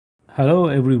Hello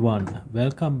everyone,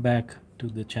 welcome back to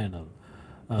the channel.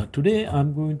 Today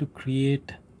I'm going to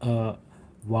create a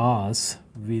vase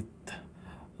with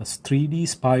a 3D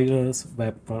spirals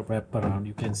wrap around.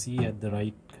 You can see at the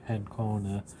right hand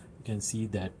corner, you can see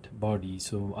that body.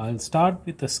 So I'll start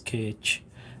with a sketch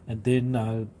and then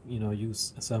I'll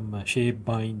use some shape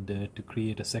binder to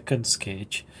create a second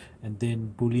sketch, and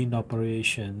then boolean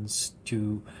operations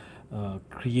to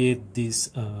create this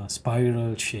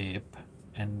spiral shape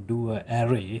and do an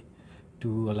array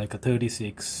to like a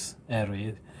 36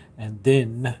 array, and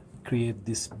then create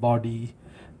this body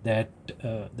that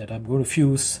I'm going to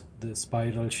fuse the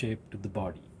spiral shape to the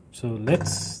body. So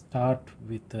let's start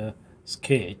with a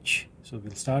sketch. So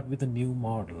we'll start with a new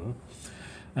model.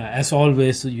 As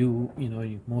always,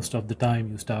 most of the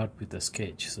time you start with a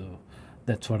sketch, so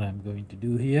that's what I'm going to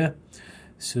do here.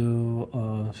 So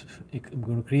I'm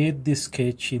going to create this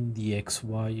sketch in the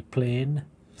XY plane.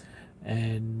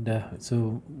 And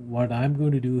so what I'm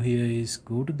going to do here is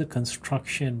go to the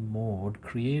construction mode,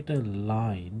 create a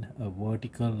line, a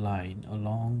vertical line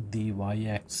along the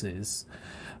y-axis,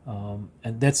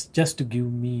 and that's just to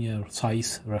give me a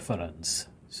size reference.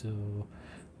 So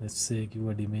let's say give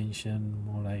a dimension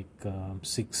more like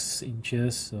 6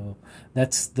 inches. So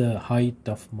that's the height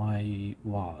of my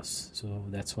vase, so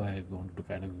that's why I wanted to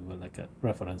kind of give like a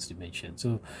reference dimension.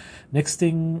 So next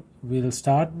thing, we'll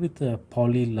start with a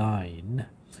polyline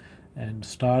and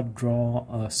draw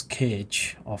a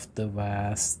sketch of the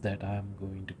vase that I'm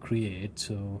going to create.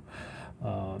 So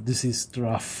this is the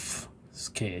rough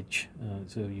sketch.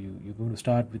 So you're going to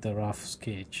start with a rough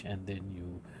sketch and then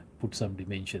you put some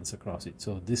dimensions across it.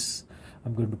 So this,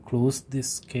 I'm going to close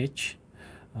this sketch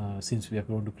since we are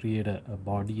going to create a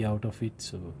body out of it.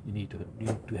 So you need to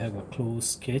have a closed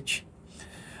sketch,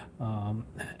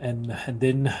 and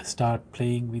then start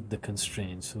playing with the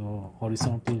constraints. So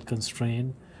horizontal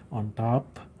constraint on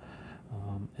top,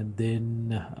 and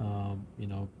then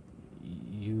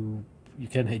you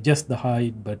can adjust the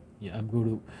height, but yeah, I'm going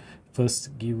to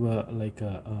first give a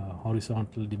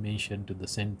horizontal dimension to the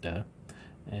center,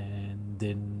 and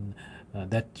then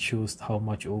that shows how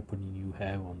much opening you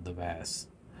have on the vase.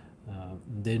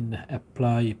 Then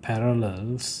apply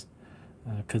parallels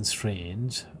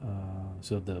constraints.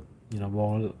 So the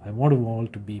wall, I want a wall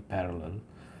to be parallel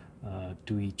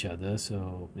to each other,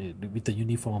 so with a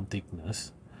uniform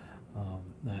thickness,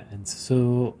 and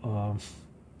so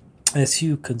as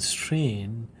you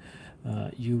constrain,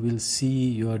 you will see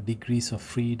your degrees of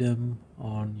freedom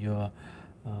on your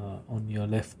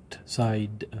left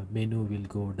side menu will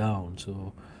go down.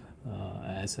 So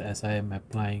as I am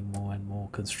applying more and more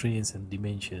constraints and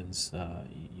dimensions,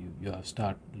 you have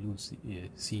start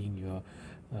seeing your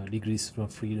degrees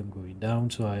of freedom going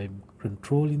down. So I'm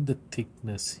controlling the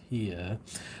thickness here.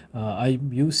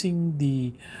 I'm using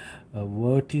the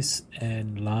vertex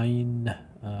and line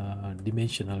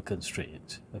dimensional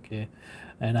constraints, okay,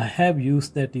 and I have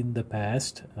used that in the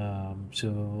past. That's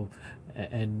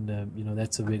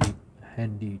a very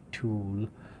handy tool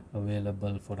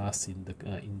available for us in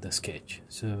the sketch.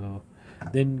 So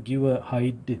then give a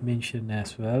height dimension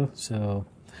as well. So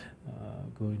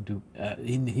going to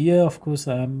in here, of course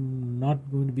I'm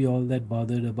not going to be all that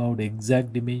bothered about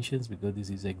exact dimensions because this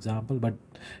is example, but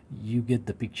you get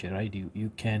the picture, right?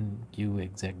 You can give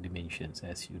exact dimensions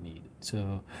as you need.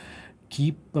 So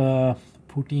keep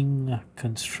putting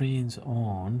constraints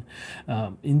on.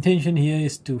 Intention here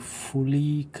is to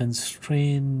fully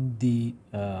constrain the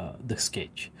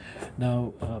sketch.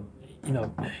 Now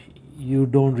you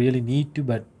don't really need to,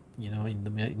 but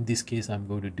in this case I'm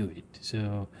going to do it.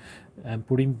 So I'm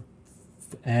putting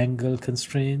angle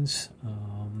constraints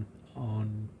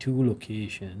on two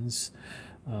locations.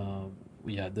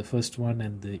 The first one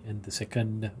and the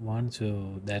second one,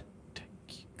 so that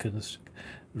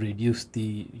reduce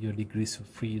your degrees of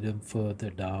freedom further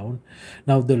down.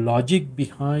 Now the logic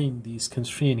behind these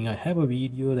constraining, I have a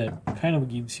video that kind of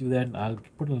gives you that. I'll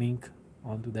put a link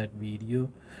onto that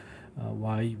video,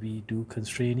 why we do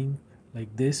constraining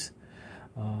like this,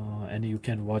 and you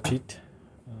can watch it.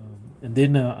 And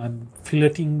then I'm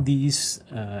filleting these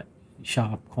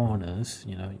sharp corners.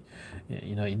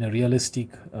 In a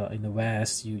realistic in a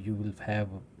vase, you will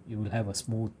have a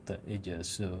smooth edges.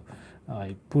 So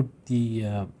I put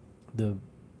the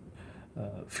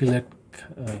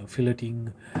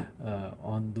filleting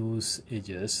on those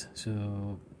edges,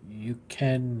 so you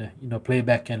can play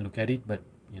back and look at it, but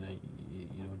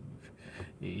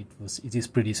it is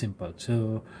pretty simple.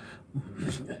 So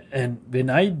and when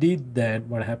I did that,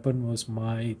 what happened was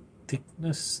my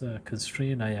thickness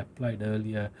constraint I applied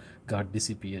earlier got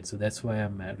disappeared, so that's why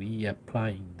I'm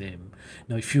reapplying them.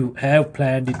 Now if you have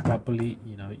planned it properly,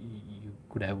 you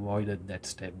could have avoided that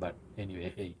step, but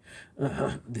anyway, hey,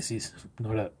 this is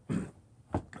not a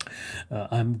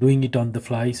I'm doing it on the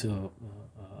fly, so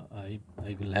I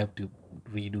will have to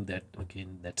redo that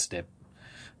again, that step.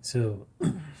 So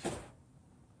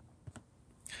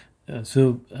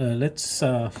let's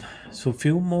so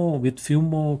few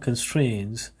more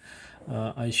constraints,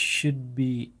 I should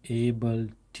be able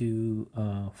to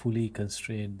fully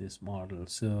constrain this model.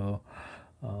 So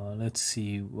let's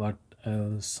see what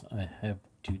else I have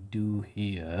to do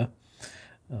here.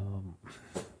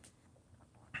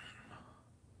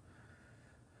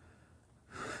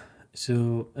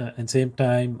 So at the same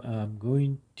time, I'm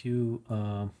going to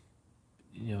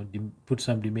put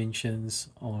some dimensions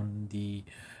on the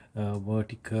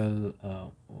vertical,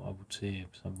 I would say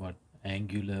somewhat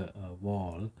angular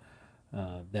wall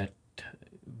that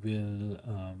will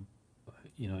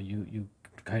you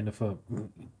kind of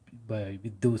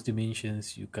with those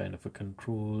dimensions you kind of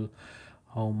control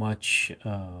how much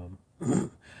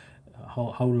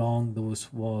how long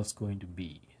those walls going to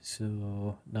be.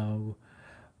 So now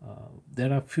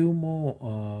there are a few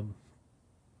more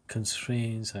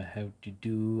constraints I have to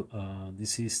do.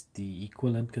 This is the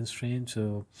equivalent constraint.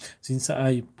 So since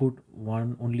I put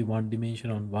only one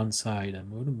dimension on one side, I'm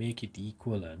going to make it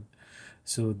equivalent,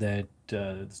 so that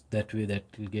that way that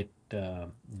will get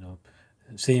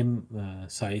same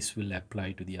size will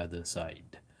apply to the other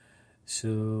side.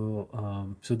 So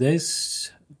so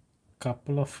there's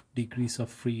couple of degrees of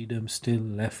freedom still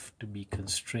left to be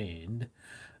constrained.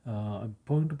 I'm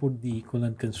going to put the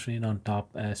equivalent constraint on top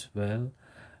as well.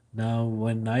 Now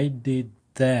when I did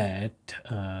that,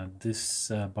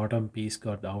 this bottom piece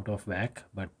got out of whack,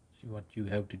 but what you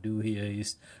have to do here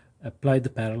is apply the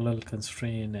parallel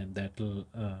constraint, and that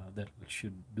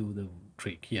should do the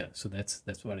trick here. So that's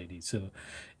what I did. So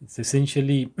it's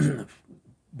essentially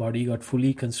body got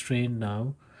fully constrained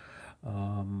now,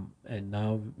 and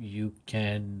now you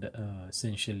can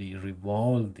essentially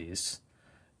revolve this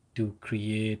to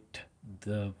create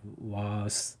the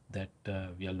vase that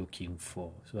we are looking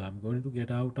for. So I'm going to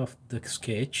get out of the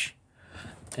sketch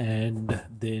and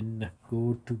then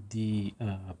go to the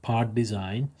part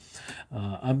design.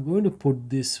 I'm going to put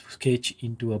this sketch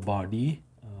into a body,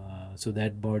 so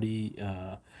that body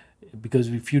because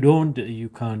if you don't, you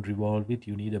can't revolve it.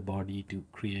 You need a body to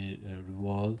create a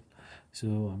revolve. So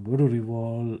I'm going to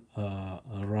revolve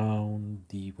around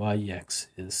the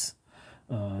y-axis.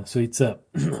 So it's a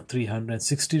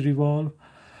 360 revolve,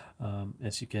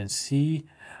 as you can see,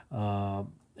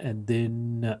 and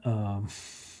then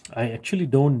I actually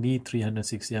don't need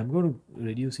 360. I'm going to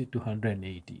reduce it to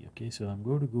 180. Okay, so I'm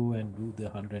going to go and do the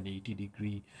 180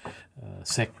 degree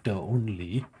sector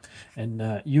only,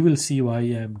 and you will see why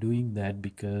I'm doing that,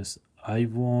 because I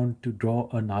want to draw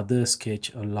another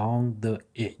sketch along the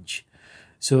edge.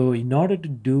 So in order to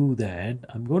do that,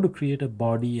 I'm going to create a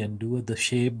body and do the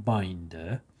shape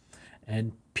binder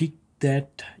and pick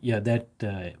that that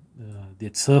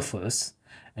surface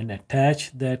and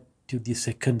attach that to the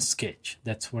second sketch.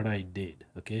 That's what I did.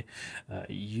 Okay,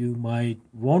 you might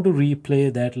want to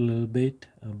replay that a little bit,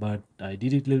 but I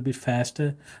did it a little bit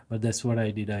faster. But that's what I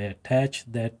did. I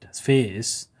attached that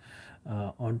face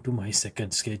onto my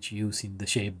second sketch using the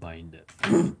shape binder.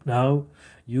 Now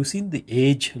using the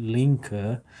edge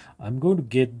linker, I'm going to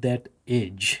get that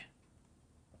edge.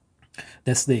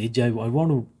 That's the edge I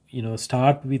want to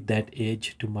start with, that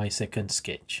edge to my second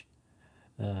sketch.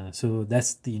 So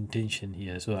that's the intention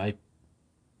here. So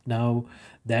now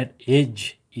that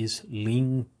edge is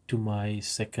linked to my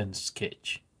second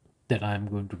sketch that I'm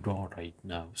going to draw right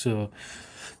now. So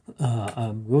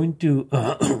I'm going to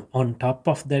on top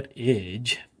of that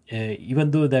edge,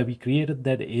 even though that we created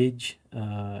that edge,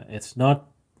 it's not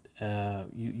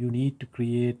you need to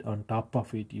create on top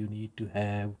of it, you need to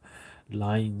have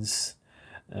lines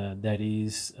that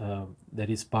is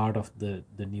part of the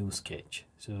new sketch.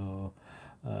 So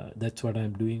that's what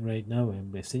I'm doing right now.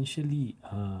 I'm essentially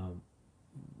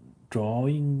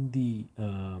drawing the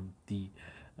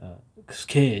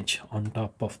sketch on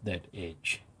top of that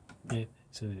edge. Okay,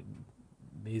 so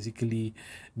basically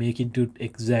making it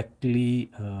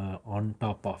exactly on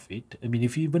top of it. I mean,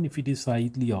 even if it is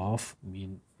slightly off, I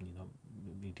mean,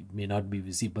 it may not be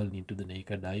visible into the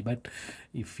naked eye, but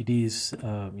if it is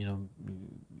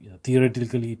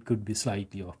theoretically it could be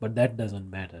slightly off, but that doesn't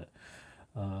matter.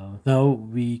 Now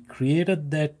we created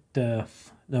that.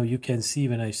 Now you can see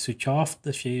when I switch off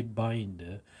the shape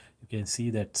binder, you can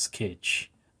see that sketch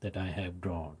that I have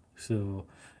drawn. So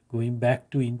going back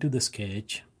to into the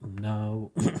sketch.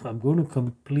 Now I'm going to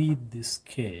complete this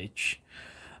sketch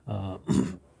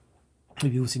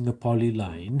using a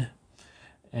polyline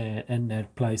and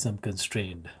apply some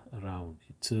constraint around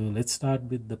it. So let's start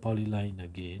with the polyline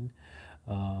again.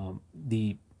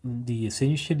 The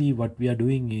essentially what we are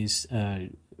doing is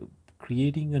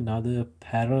creating another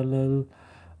parallel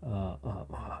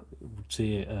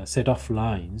say a set of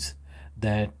lines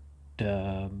that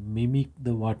mimic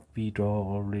the what we draw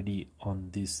already on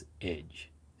this edge.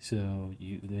 So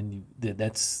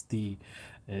that's the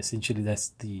essentially that's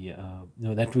the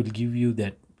that will give you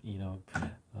that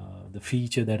the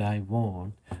feature that I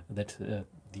want, that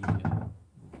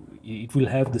it will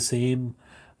have the same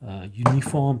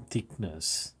uniform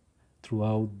thickness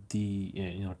throughout the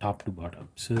top to bottom.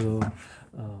 So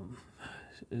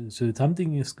so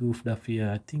something is goofed up here.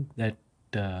 I think that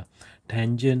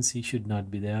tangency should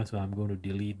not be there, so I'm going to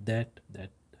delete that. I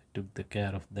took the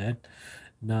care of that.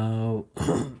 Now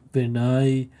when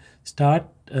I start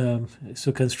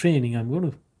so constraining, I'm going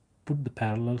to put the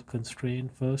parallel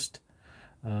constraint first.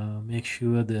 Make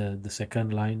sure the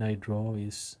second line I draw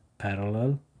is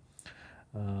parallel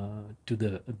to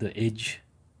the edge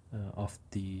of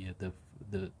the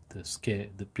scale,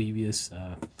 the previous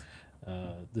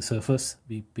the surface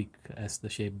we pick as the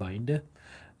shape binder.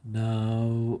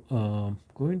 Now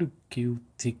going to give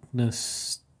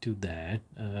thickness to that,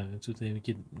 so they make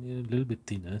it a little bit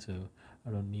thinner, so I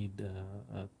don't need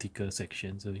a thicker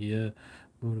section. So here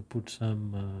I'm going to put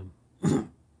some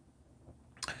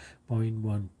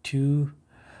 0.12.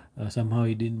 Somehow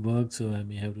it didn't work, so I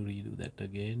may have to redo that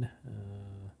again.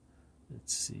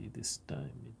 Let's see this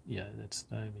time. Yeah, that's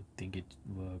time I think it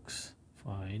works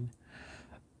fine.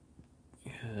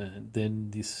 Then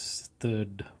this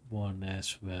third one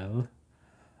as well,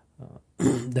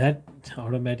 that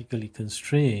automatically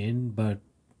constrained, but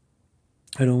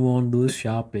I don't want those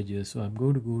sharp edges, so I'm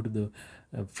going to go to the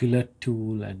fillet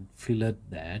tool and fillet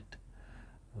that,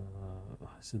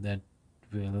 so that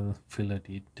will fillet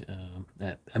it.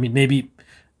 I mean, maybe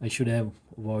I should have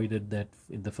avoided that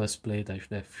in the first place. I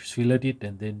should have filleted it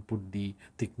and then put the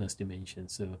thickness dimension,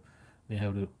 so may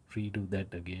have to redo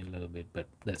that again a little bit, but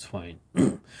that's fine.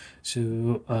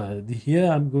 So here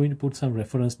I'm going to put some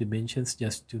reference dimensions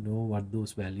just to know what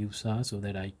those values are, so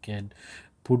that I can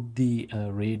put the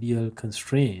radial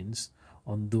constraints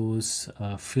on those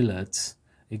fillets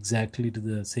exactly to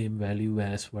the same value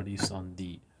as what is on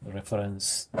the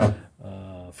reference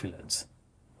fillets.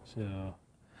 So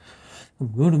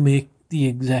I'm going to make the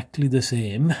exactly the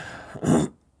same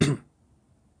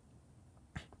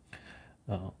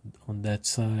on that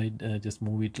side. Just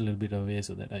move it a little bit away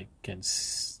so that I can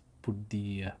put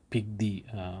the pick the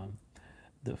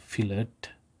fillet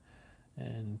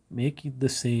and make it the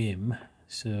same,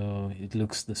 so it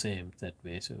looks the same that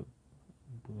way. So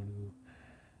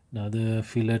another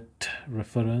fillet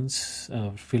reference,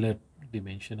 fillet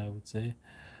dimension, I would say,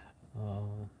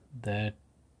 that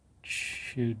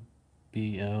should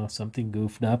be something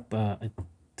goofed up. I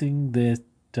think that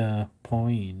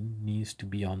point needs to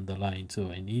be on the line,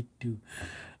 so I need to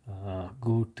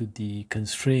go to the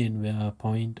constraint where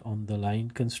point on the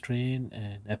line constraint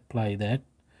and apply that,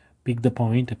 pick the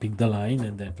point, pick the line,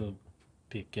 and that will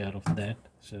take care of that.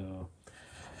 So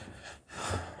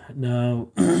now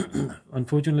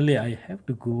unfortunately I have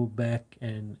to go back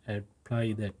and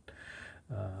apply that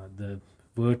the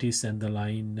vertex and the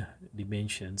line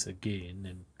dimensions again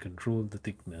and control the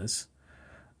thickness.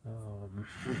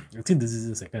 I think this is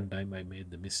the second time I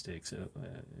made the mistake, so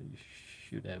you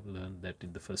should have learned that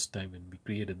in the first time when we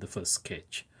created the first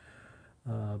sketch.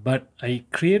 But I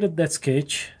created that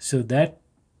sketch, so that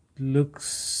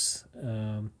looks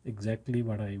exactly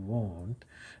what I want.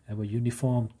 I have a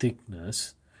uniform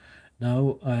thickness.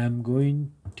 Now I am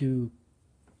going to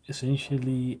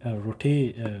essentially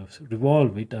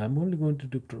revolve it. I'm only going to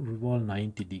do revolve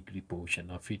 90-degree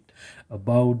portion of it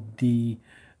about the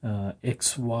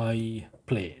XY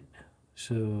plane.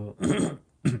 So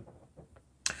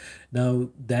now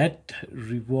that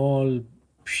revolve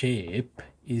shape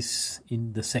is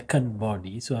in the second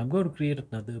body, so I'm going to create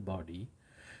another body,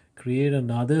 create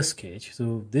another sketch.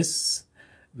 So this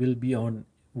will be on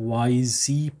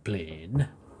YZ plane,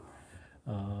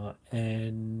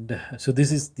 and so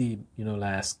this is the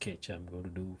last sketch I'm going to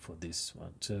do for this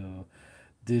one. So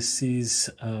this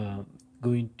is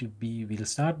going to be, we'll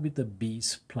start with the B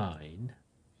spline,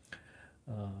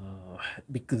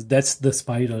 because that's the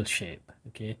spiral shape,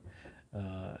 okay.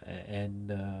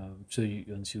 So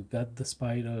once you got the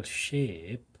spiral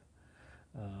shape,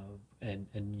 and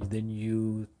then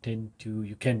you tend to,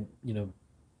 you can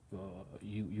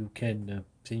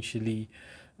essentially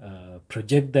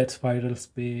project that spiral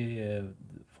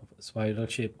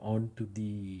shape onto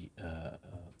the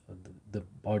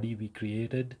body we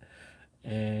created,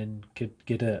 and get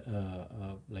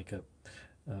like a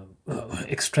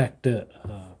extract a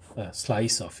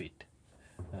slice of it,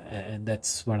 and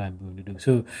that's what I'm going to do.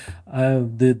 So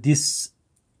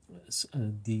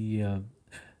the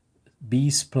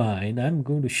B-spline, I'm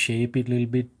going to shape it a little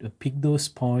bit, pick those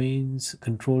points,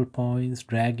 control points,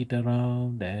 drag it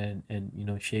around, and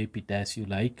shape it as you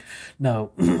like.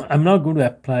 Now I'm not going to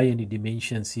apply any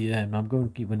dimensions here. I'm not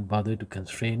going to even bother to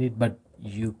constrain it, but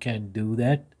you can do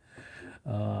that.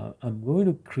 I'm going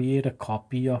to create a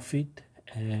copy of it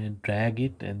and drag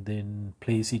it and then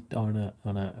place it on a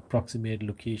approximate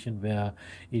location where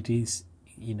it is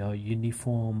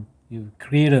uniform. You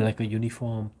create like a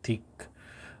uniform thick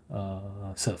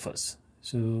surface.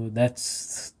 So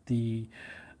that's the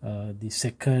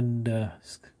second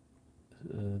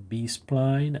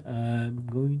B-spline. I'm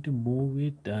going to move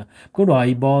it. I'm going to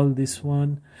eyeball this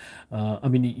one. I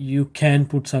mean, you can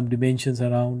put some dimensions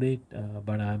around it,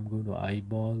 but I'm going to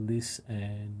eyeball this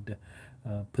and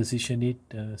position it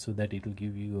so that it will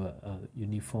give you a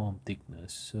uniform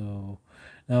thickness. So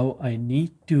now I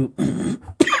need to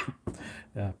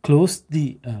close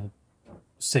the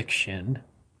section,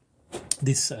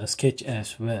 this sketch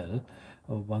as well,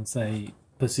 once I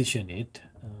position it.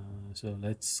 So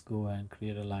let's go and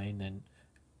create a line and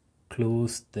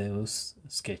close those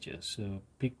sketches. So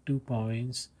pick 2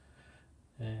 points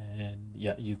and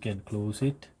yeah, you can close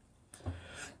it.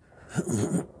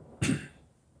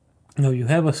 Now you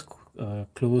have a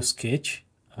closed sketch.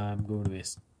 I'm going to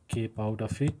escape out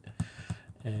of it,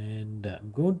 and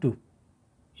I'm going to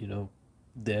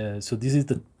so this is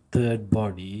the third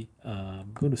body.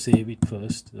 I'm going to save it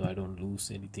first so I don't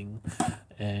lose anything,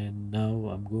 and now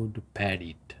I'm going to pad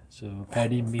it. So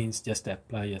padding means just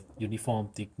apply a uniform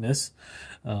thickness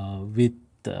with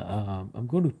I'm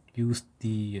going to use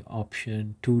the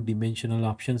option 2-dimensional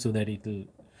option so that it will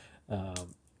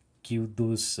give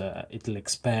those it will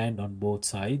expand on both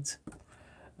sides.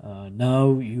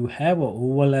 Now you have a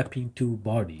overlapping 2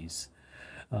 bodies.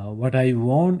 What I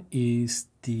want is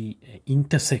the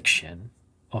intersection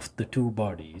of the 2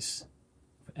 bodies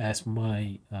as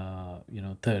my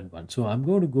third one. So I'm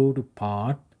going to go to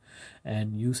part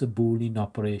and use a boolean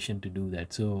operation to do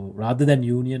that. So rather than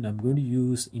union, I'm going to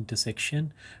use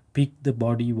intersection, pick the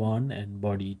body 1 and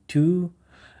body 2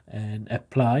 and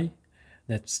apply.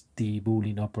 That's the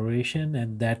boolean operation,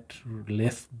 and that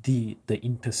left the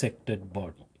intersected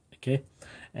body. Okay,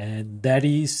 and that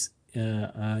is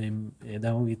I'm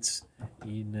now it's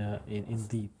in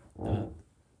the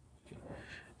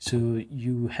so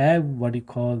you have what you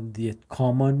call the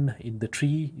common in the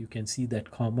tree. You can see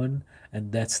that common,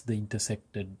 and that's the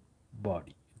intersected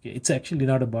body. Okay, it's actually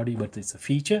not a body, but it's a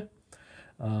feature.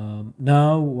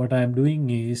 Now what I'm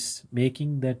doing is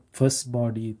making that first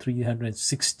body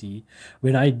 360.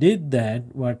 When I did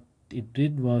that, what it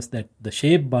did was that the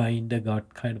shape binder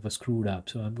got kind of screwed up.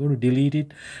 So I'm going to delete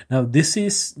it. Now this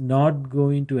is not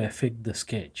going to affect the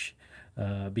sketch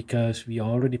because we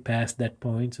already passed that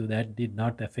point, so that did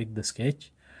not affect the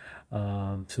sketch.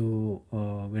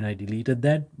 When I deleted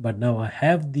that, but now I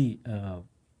have the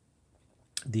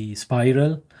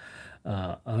spiral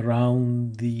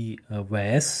around the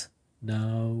vase.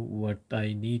 Now what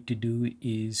I need to do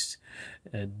is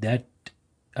that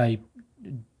I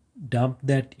dump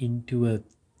that into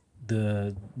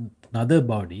another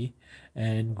body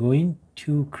and going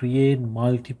to create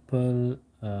multiple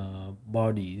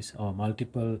bodies or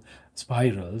multiple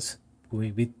spirals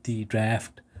going with the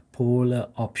draft polar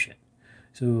option.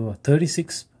 So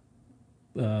 36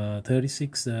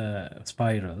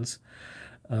 spirals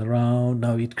around.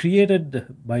 Now it created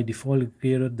by default, it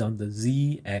created on the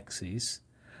Z axis.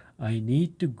 I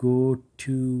need to go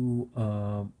to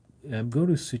I'm going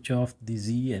to switch off the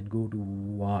Z and go to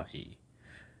Y.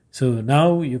 So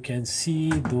now you can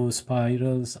see those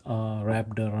spirals are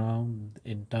wrapped around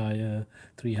entire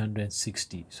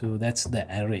 360. So that's the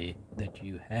array that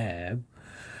you have.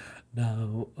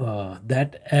 Now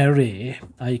that array,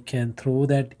 I can throw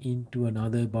that into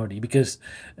another body because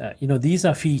these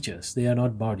are features, they are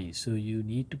not bodies. So you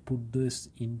need to put this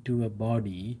into a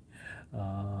body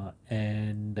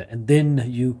and then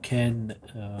you can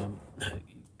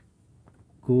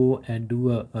go and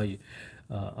do a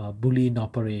boolean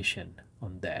operation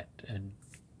on that and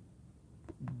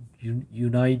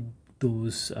unite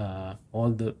those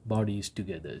all the bodies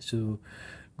together. So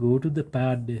go to the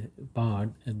part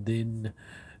and then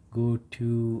go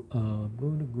to I'm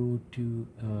going to go to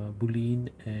boolean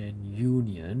and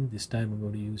union. This time I'm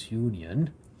going to use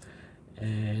union,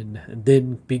 and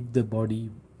then pick the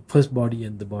body first body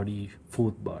and the body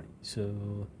fourth body. So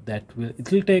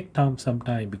it will take some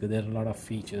time because there are a lot of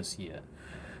features here.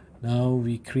 Now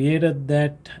we created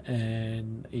that,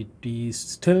 and it is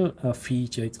still a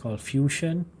feature. It's called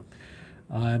fusion.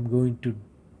 I'm going to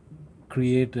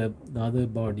create another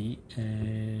body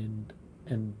and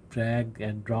drag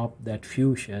and drop that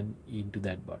fusion into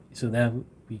that body. So now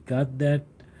we got that.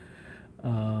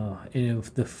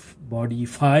 If the body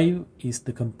 5 is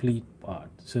the complete part,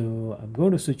 so I'm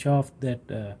going to switch off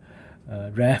that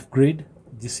graph grid.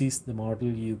 This is the model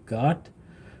you got.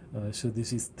 So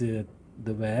this is the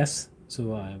vase.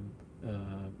 So I'm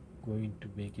going to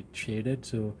make it shaded.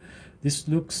 So this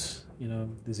looks,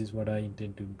 this is what I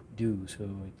intend to do. So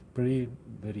it's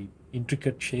very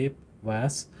intricate shape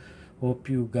vase. Hope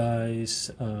you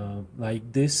guys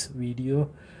like this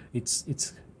video.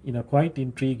 It's quite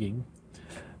intriguing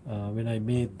when I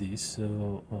made this.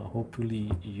 So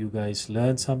hopefully you guys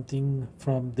learn something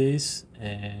from this,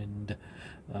 and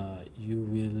you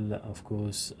will, of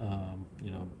course,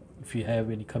 if you have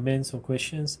any comments or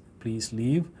questions, please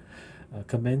leave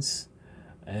comments,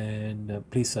 and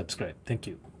please subscribe. Thank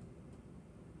you.